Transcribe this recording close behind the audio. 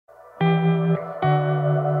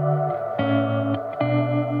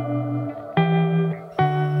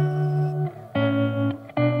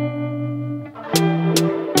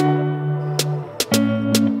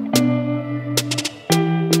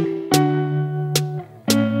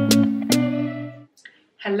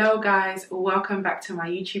Hello guys, welcome back to my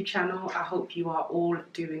YouTube channel. I hope you are all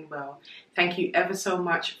doing well. Thank you ever so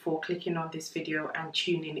much for clicking on this video and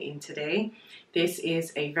tuning in today. This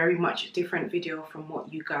is a very much different video from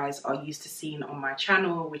what you guys are used to seeing on my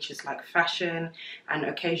channel, which is like fashion and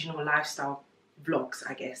occasional lifestyle vlogs,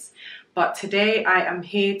 I guess. But today I am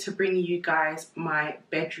here to bring you guys my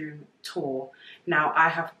bedroom tour. Now, I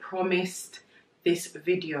have promised this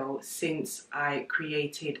video since I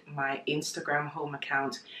created my Instagram home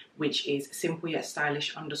account, which is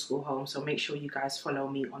simple_yet_stylish_home. So make sure you guys follow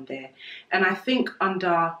me on there. And I think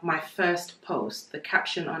under my first post, the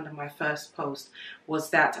caption under my first post was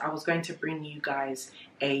that I was going to bring you guys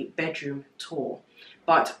a bedroom tour.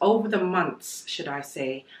 But over the months, should I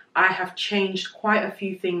say, I have changed quite a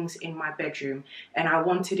few things in my bedroom, and I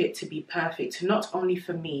wanted it to be perfect, not only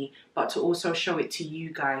for me, but to also show it to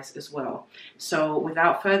you guys as well. So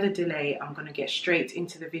without further delay, I'm going to get straight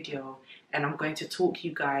into the video, and I'm going to talk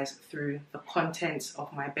you guys through the contents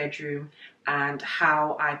of my bedroom and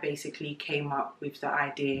how I basically came up with the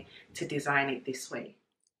idea to design it this way.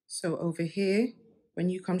 So over here, when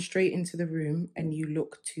you come straight into the room and you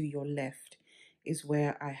look to your left, is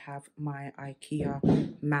where I have my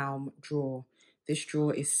IKEA Malm drawer. This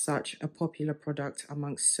drawer is such a popular product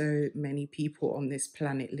amongst so many people on this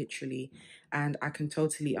planet, literally, and I can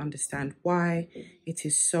totally understand why. It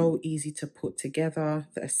is so easy to put together.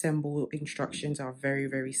 The assemble instructions are very,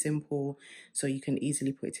 very simple, so you can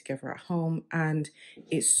easily put it together at home, and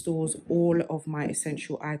it stores all of my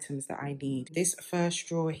essential items that I need. This first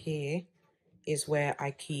drawer here is where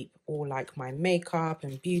I keep all like my makeup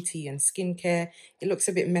and beauty and skincare. It looks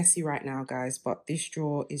a bit messy right now, guys, but this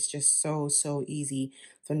drawer is just so easy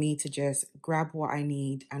for me to just grab what I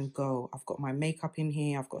need and go. I've got my makeup in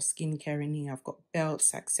here, I've got skincare in here, I've got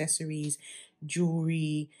belts, accessories,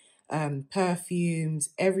 jewelry, perfumes,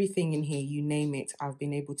 everything in here, you name it. I've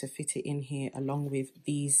been able to fit it in here along with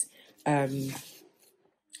these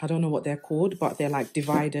I don't know what they're called, but they're like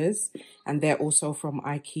dividers, and they're also from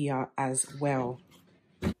IKEA as well.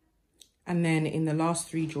 And then in the last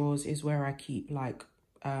three drawers is where I keep like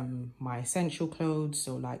my essential clothes,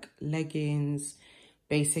 so like leggings,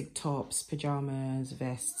 basic tops, pajamas,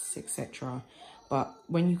 vests, etc. But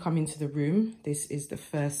when you come into the room, this is the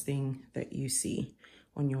first thing that you see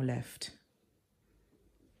on your left.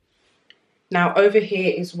 Now over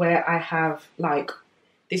here is where I have like,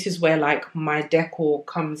 this is where like my decor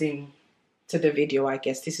comes in to the video, I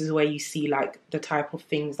guess. This is where you see like the type of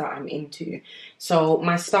things that I'm into. So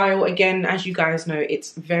my style, again, as you guys know,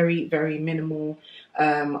 it's very, very minimal.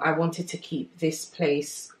 I wanted to keep this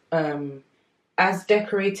place as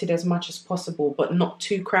decorated as much as possible, but not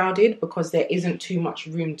too crowded, because there isn't too much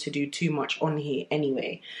room to do too much on here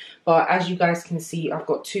anyway. But as you guys can see, I've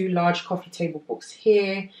got two large coffee table books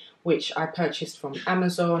here, which I purchased from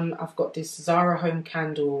Amazon. I've got this Zara home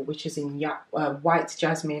candle, which is in white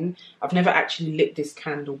jasmine. I've never actually lit this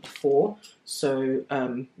candle before, so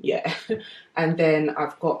yeah. And then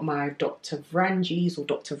I've got my Dr. Vrangies, or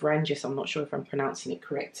Dr. Vrangis, I'm not sure if I'm pronouncing it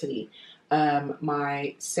correctly.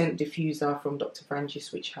 My scent diffuser from Dr.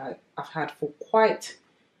 Vrangis, which I've had for quite,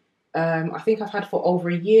 I think I've had for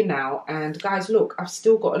over a year now. And guys, look, I've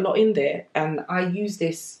still got a lot in there, and I use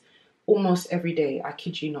this almost every day. I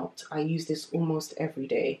kid you not, I use this almost every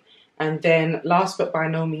day. And then last but by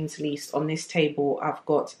no means least, on this table I've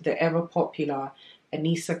got the ever popular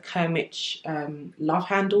Anissa Kermich Love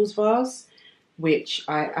Handles vase, which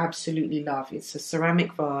I absolutely love. It's a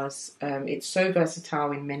ceramic vase. It's so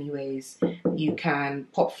versatile in many ways. You can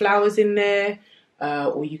pop flowers in there,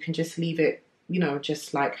 or you can just leave it, you know,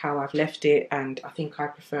 just like how I've left it, and I think I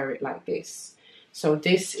prefer it like this. So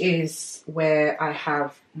this is where I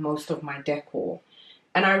have most of my decor,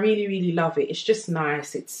 and I really love it. It's just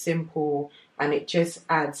nice, it's simple, and it just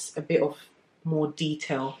adds a bit of more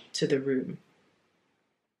detail to the room.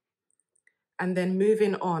 And then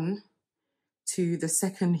moving on to the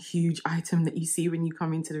second huge item that you see when you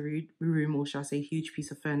come into the room, or shall I say huge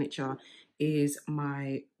piece of furniture, is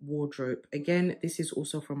my wardrobe. Again, this is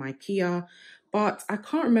also from IKEA, but I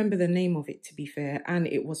can't remember the name of it, to be fair, and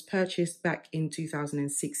it was purchased back in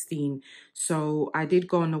 2016. So I did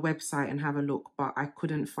go on the website and have a look, but I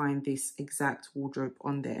couldn't find this exact wardrobe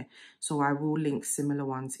on there. So I will link similar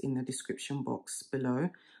ones in the description box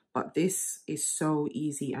below. But this is so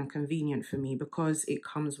easy and convenient for me because it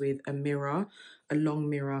comes with a mirror, a long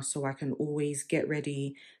mirror, so I can always get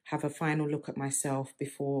ready, have a final look at myself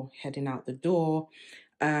before heading out the door.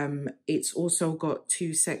 It's also got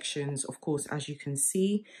two sections, of course, as you can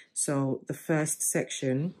see. So the first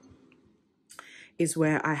section is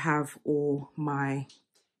where I have all my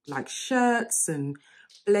like shirts and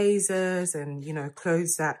blazers and, you know,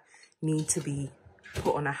 clothes that need to be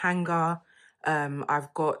put on a hanger.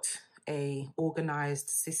 I've got a organized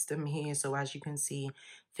system here. So as you can see,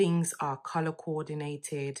 things are color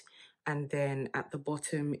coordinated. And then at the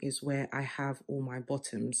bottom is where I have all my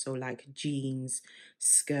bottoms. So like jeans,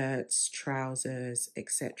 skirts, trousers,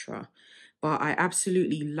 etc. But I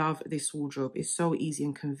absolutely love this wardrobe. It's so easy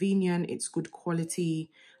and convenient. It's good quality.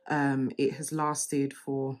 It has lasted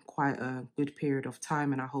for quite a good period of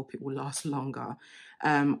time, and I hope it will last longer.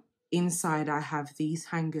 Inside, I have these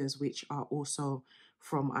hangers, which are also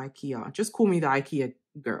from IKEA. Just call me the IKEA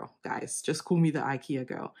girl, guys. Just call me the IKEA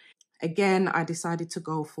girl. Again, I decided to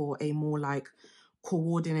go for a more like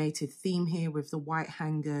coordinated theme here with the white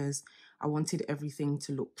hangers. I wanted everything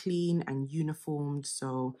to look clean and uniformed,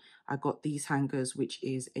 so I got these hangers, which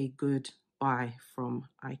is a good buy from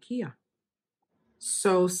IKEA.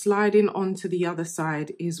 So sliding onto the other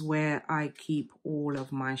side is where I keep all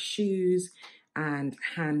of my shoes and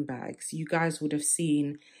handbags. You guys would have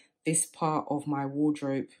seen this part of my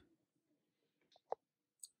wardrobe.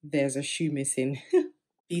 There's a shoe missing.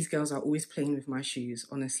 These girls are always playing with my shoes,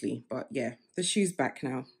 honestly. But yeah, the shoe's back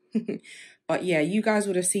now. But yeah, you guys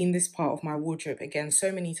would have seen this part of my wardrobe again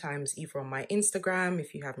so many times, either on my Instagram,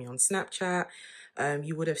 if you have me on Snapchat.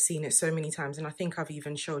 You would have seen it so many times, and I think I've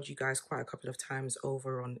even showed you guys quite a couple of times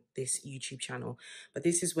over on this YouTube channel. But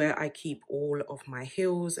this is where I keep all of my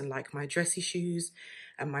heels and like my dressy shoes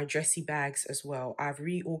and my dressy bags as well. I've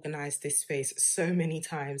reorganized this space so many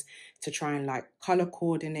times to try and like color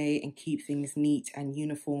coordinate and keep things neat and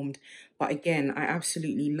uniformed. But again, I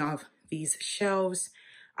absolutely love these shelves.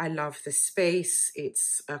 I love the space.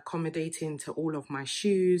 It's accommodating to all of my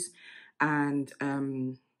shoes, and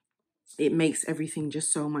it makes everything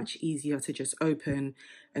just so much easier to just open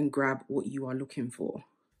and grab what you are looking for.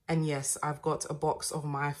 And yes, I've got a box of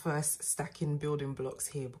my first stacking building blocks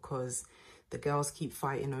here because the girls keep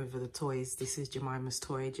fighting over the toys. This is Jemima's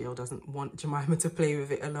toy. Jill doesn't want Jemima to play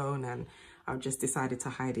with it alone, and I've just decided to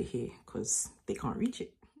hide it here because they can't reach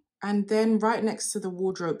it. And then right next to the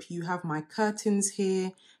wardrobe, you have my curtains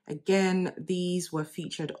here. Again, these were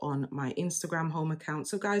featured on my Instagram home account.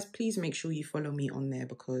 So guys, please make sure you follow me on there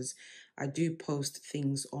because I do post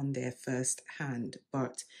things on there firsthand.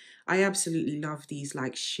 But I absolutely love these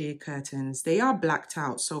like sheer curtains. They are blacked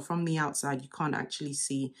out, so from the outside, you can't actually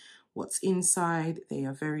see what's inside. They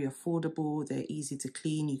are very affordable. They're easy to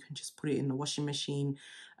clean. You can just put it in the washing machine.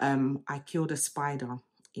 I killed a spider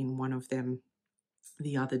in one of them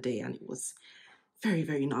the other day, and it was very,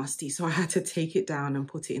 very nasty. So I had to take it down and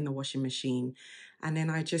put it in the washing machine. And then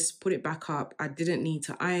I just put it back up. I didn't need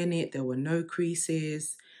to iron it. There were no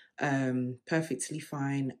creases, perfectly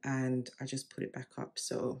fine. And I just put it back up.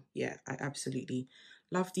 So yeah, I absolutely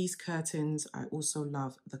love these curtains. I also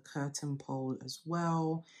love the curtain pole as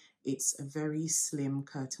well. It's a very slim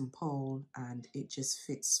curtain pole and it just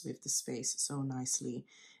fits with the space so nicely.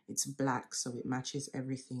 It's black, so it matches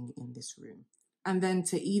everything in this room. And then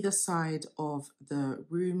to either side of the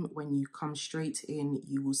room, when you come straight in,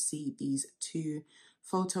 you will see these two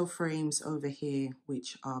photo frames over here,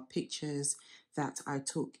 which are pictures that I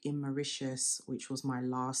took in Mauritius, which was my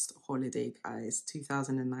last holiday, guys.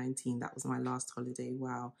 2019, that was my last holiday.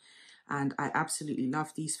 Wow. And I absolutely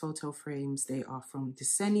love these photo frames. They are from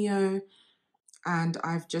Desenio. And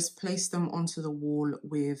I've just placed them onto the wall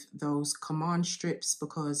with those command strips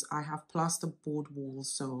because I have plasterboard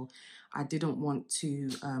walls, so I didn't want to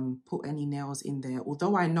put any nails in there.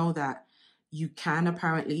 Although I know that you can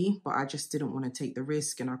apparently, but I just didn't want to take the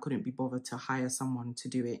risk and I couldn't be bothered to hire someone to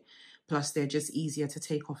do it. Plus, they're just easier to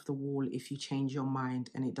take off the wall if you change your mind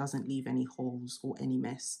and it doesn't leave any holes or any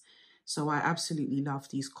mess. So I absolutely love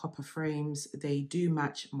these copper frames. They do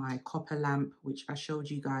match my copper lamp, which I showed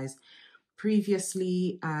you guys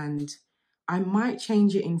previously, and I might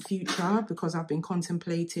change it in future because I've been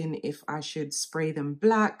contemplating if I should spray them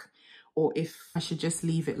black or if I should just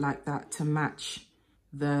leave it like that to match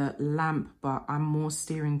the lamp, but I'm more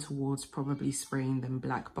steering towards probably spraying them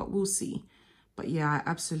black, but we'll see. But yeah, I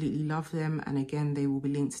absolutely love them, and again, they will be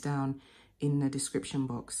linked down in the description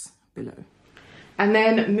box below. And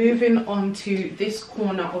then moving on to this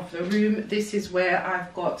corner of the room, this is where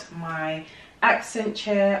I've got my accent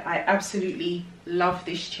chair. I absolutely love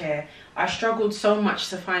this chair. I struggled so much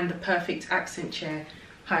to find the perfect accent chair.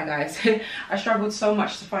 Hi guys. I struggled so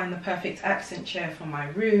much to find the perfect accent chair for my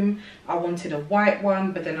room. I wanted a white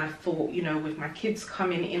one, but then I thought, you know, with my kids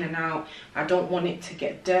coming in and out, I don't want it to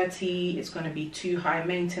get dirty. It's going to be too high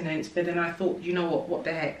maintenance. But then I thought, you know what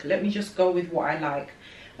the heck? Let me just go with what I like.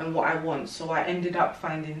 and what I want. So I ended up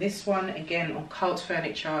finding this one again on Cult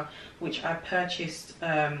Furniture, which I purchased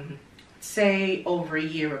say over a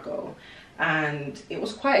year ago, and it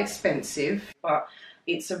was quite expensive, but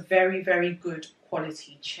it's a very, very good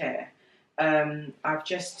quality chair. I've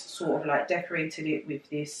just sort of like decorated it with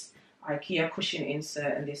this IKEA cushion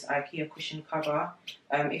insert and this IKEA cushion cover.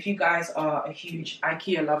 If you guys are a huge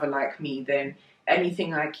IKEA lover like me, then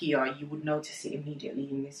anything IKEA, you would notice it immediately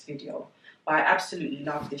in this video. But I absolutely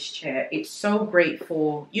love this chair. It's so great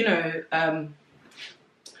for, you know,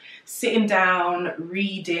 sitting down,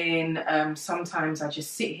 reading. Sometimes I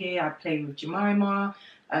just sit here, I play with Jemima.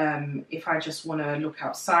 If I just want to look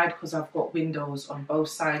outside, because I've got windows on both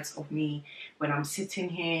sides of me, when I'm sitting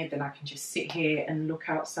here, then I can just sit here and look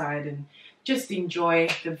outside and just enjoy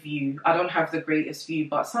the view. I don't have the greatest view,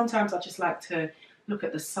 but sometimes I just like to look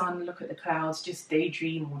at the sun, look at the clouds, just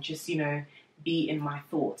daydream, or just, you know, be in my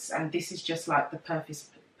thoughts. And this is just like the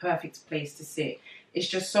perfect place to sit. It's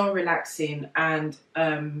just so relaxing. And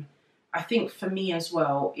I think for me as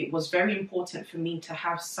well, it was very important for me to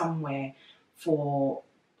have somewhere for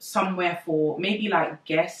maybe like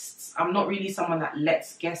guests. I'm not really someone that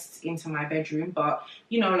lets guests into my bedroom, but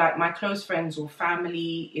you know, like my close friends or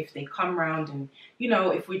family, if they come round and, you know,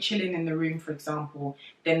 if we're chilling in the room, for example,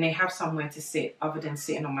 then they have somewhere to sit other than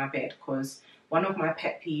sitting on my bed. Because one of my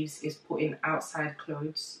pet peeves is putting outside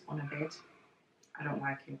clothes on a bed. I don't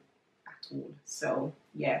like it at all. So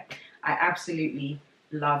yeah, I absolutely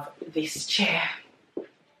love this chair.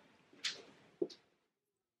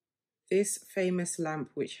 This famous lamp,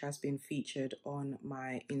 which has been featured on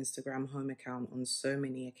my Instagram home account on so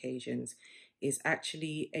many occasions, is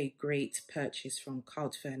actually a great purchase from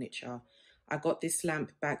Cult Furniture. I got this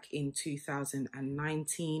lamp back in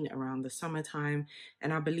 2019 around the summertime,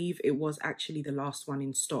 and I believe it was actually the last one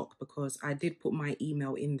in stock, because I did put my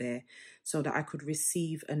email in there so that I could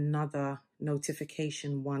receive another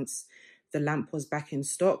notification once the lamp was back in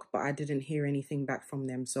stock, but I didn't hear anything back from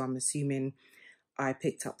them, so I'm assuming I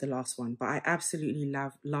picked up the last one. But I absolutely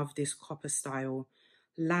love this copper style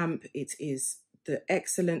lamp. It is the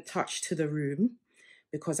excellent touch to the room,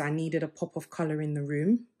 because I needed a pop of color in the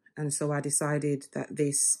room, and so I decided that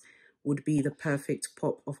this would be the perfect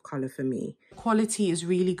pop of color for me. Quality is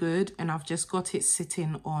really good, and I've just got it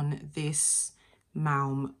sitting on this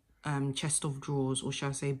Malm chest of drawers, or shall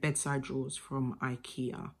I say bedside drawers, from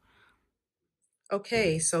IKEA.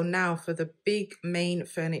 Okay, so now for the big main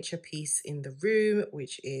furniture piece in the room,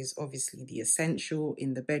 which is obviously the essential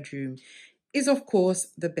in the bedroom, is of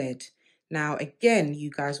course the bed. Now, again, you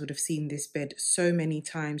guys would have seen this bed so many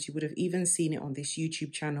times. You would have even seen it on this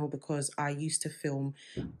YouTube channel, because I used to film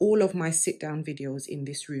all of my sit down videos in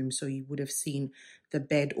this room. So you would have seen the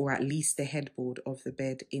bed, or at least the headboard of the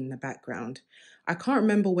bed, in the background. I can't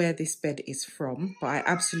remember where this bed is from, but I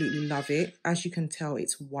absolutely love it. As you can tell,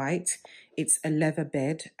 it's white. It's a leather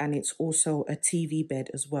bed, and it's also a TV bed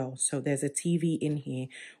as well. So there's a TV in here,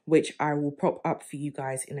 which I will prop up for you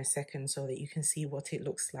guys in a second so that you can see what it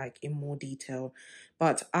looks like in more detail.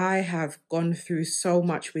 But I have gone through so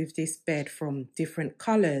much with this bed, from different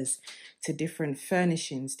colors to different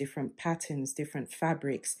furnishings, different patterns, different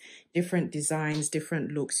fabrics, different designs,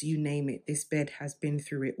 different looks, you name it. This bed has been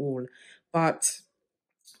through it all. But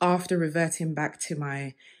after reverting back to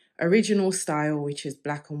my original style, which is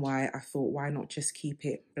black and white, I thought, why not just keep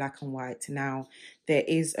it black and white? Now, there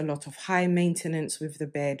is a lot of high maintenance with the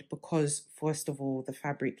bed, because first of all, the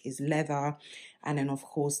fabric is leather, and then of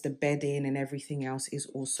course the bedding and everything else is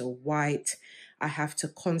also white. I have to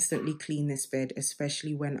constantly clean this bed,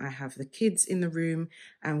 especially when I have the kids in the room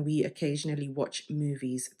and we occasionally watch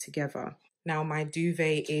movies together. Now, my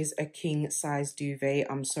duvet is a king size duvet.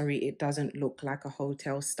 I'm sorry, it doesn't look like a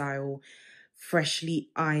hotel style, freshly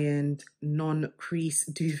ironed, non-crease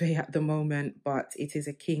duvet at the moment, but it is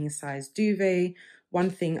a king size duvet. One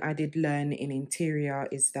thing I did learn in interior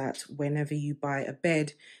is that whenever you buy a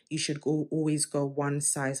bed, you should always go one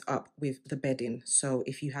size up with the bedding. So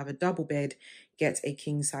if you have a double bed, get a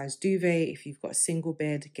king size duvet. If you've got a single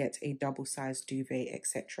bed, get a double size duvet,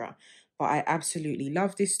 etc. But I absolutely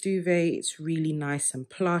love this duvet. It's really nice and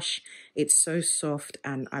plush. It's so soft,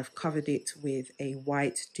 and I've covered it with a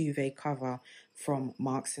white duvet cover from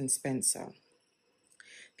Marks and Spencer.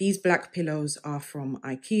 These black pillows are from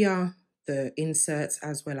IKEA, the inserts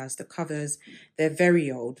as well as the covers. They're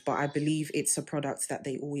very old, but I believe it's a product that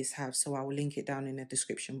they always have, so I will link it down in the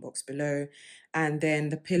description box below. And then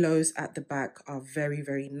the pillows at the back are very,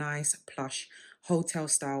 very nice, plush, hotel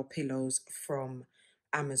style pillows from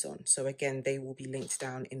Amazon. So again, they will be linked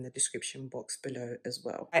down in the description box below as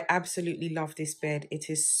well. I absolutely love this bed. It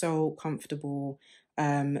is so comfortable.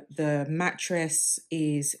 The mattress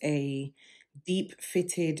is a deep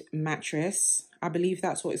fitted mattress. I believe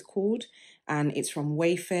that's what it's called. And it's from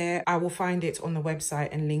Wayfair. I will find it on the website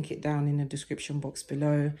and link it down in the description box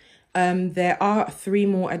below. There are 3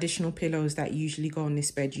 more additional pillows that usually go on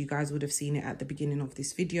this bed. You guys would have seen it at the beginning of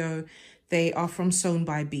this video. They are from Sewn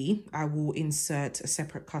by Bee. I will insert a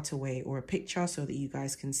separate cutaway or a picture so that you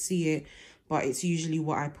guys can see it. But it's usually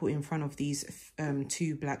what I put in front of these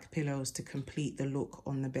 2 black pillows to complete the look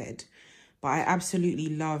on the bed. But I absolutely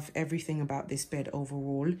love everything about this bed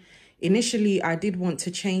overall. Initially, I did want to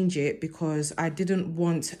change it because I didn't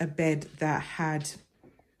want a bed that had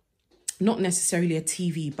not necessarily a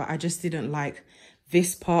TV, but I just didn't like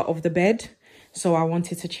this part of the bed. So I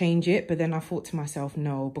wanted to change it, but then I thought to myself,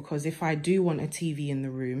 no, because if I do want a TV in the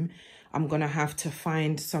room, I'm going to have to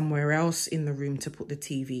find somewhere else in the room to put the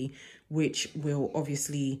TV, which will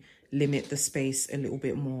obviously limit the space a little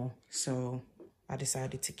bit more. So I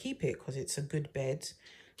decided to keep it because it's a good bed.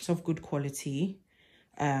 It's of good quality.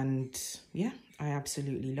 And yeah, I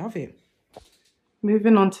absolutely love it.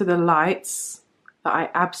 Moving on to the lights that I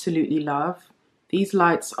absolutely love. These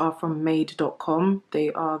lights are from made.com.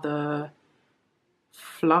 They are the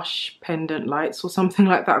flush pendant lights or something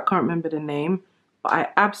like that. I can't remember the name, but I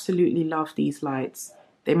absolutely love these lights.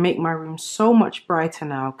 They make my room so much brighter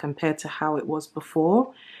now compared to how it was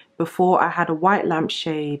before. Before I had a white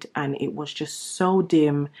lampshade and it was just so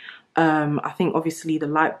dim. I think obviously the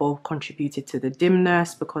light bulb contributed to the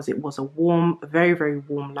dimness because it was a warm, very, very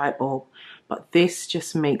warm light bulb. But this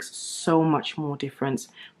just makes so much more difference.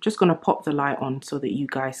 I'm just going to pop the light on so that you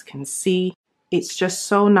guys can see. It's just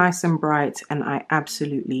so nice and bright and I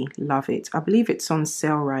absolutely love it. I believe it's on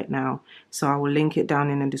sale right now, so I will link it down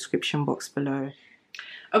in the description box below.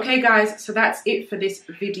 Okay guys, so that's it for this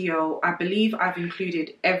video. I believe I've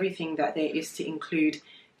included everything that there is to include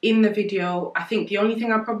in the video. I think the only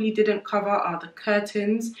thing I probably didn't cover are the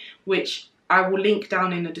curtains, which I will link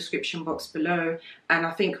down in the description box below. And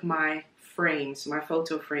I think my frames, my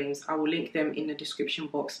photo frames, I will link them in the description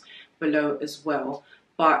box below as well.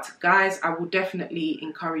 But guys, I will definitely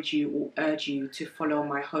encourage you or urge you to follow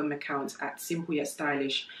my home account at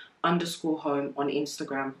simpleyetstylish_home on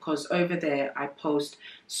Instagram, because over there I post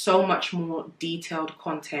so much more detailed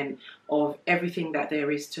content of everything that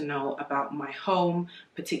there is to know about my home,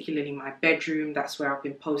 particularly my bedroom. That's where I've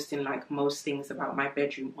been posting like most things about my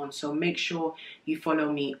bedroom on. So make sure you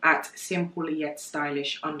follow me at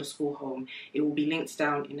simpleyetstylish_home. It will be linked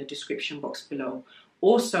down in the description box below.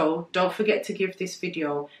 Also, don't forget to give this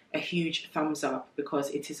video a huge thumbs up because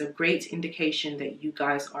it is a great indication that you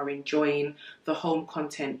guys are enjoying the home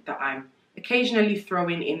content that I'm occasionally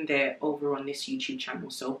throwing in there over on this YouTube channel.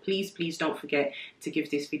 So please, please don't forget to give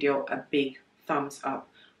this video a big thumbs up.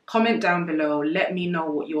 Comment down below, let me know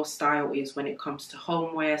what your style is when it comes to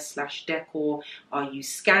homeware / decor. Are you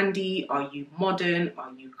Scandi? Are you modern?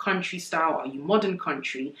 Are you country style? Are you modern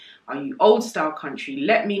country? Are you old style country?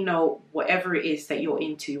 Let me know whatever it is that you're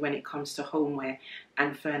into when it comes to homeware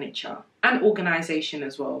and furniture and organization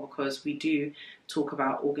as well, because we do talk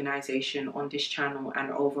about organization on this channel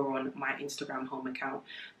and over on my Instagram home account.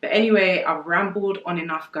 But anyway, I've rambled on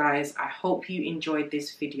enough, guys. I hope you enjoyed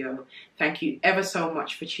this video. Thank you ever so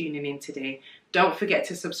much for tuning in today. Don't forget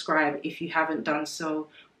to subscribe if you haven't done so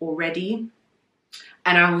already.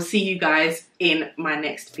 And I will see you guys in my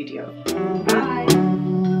next video. Bye.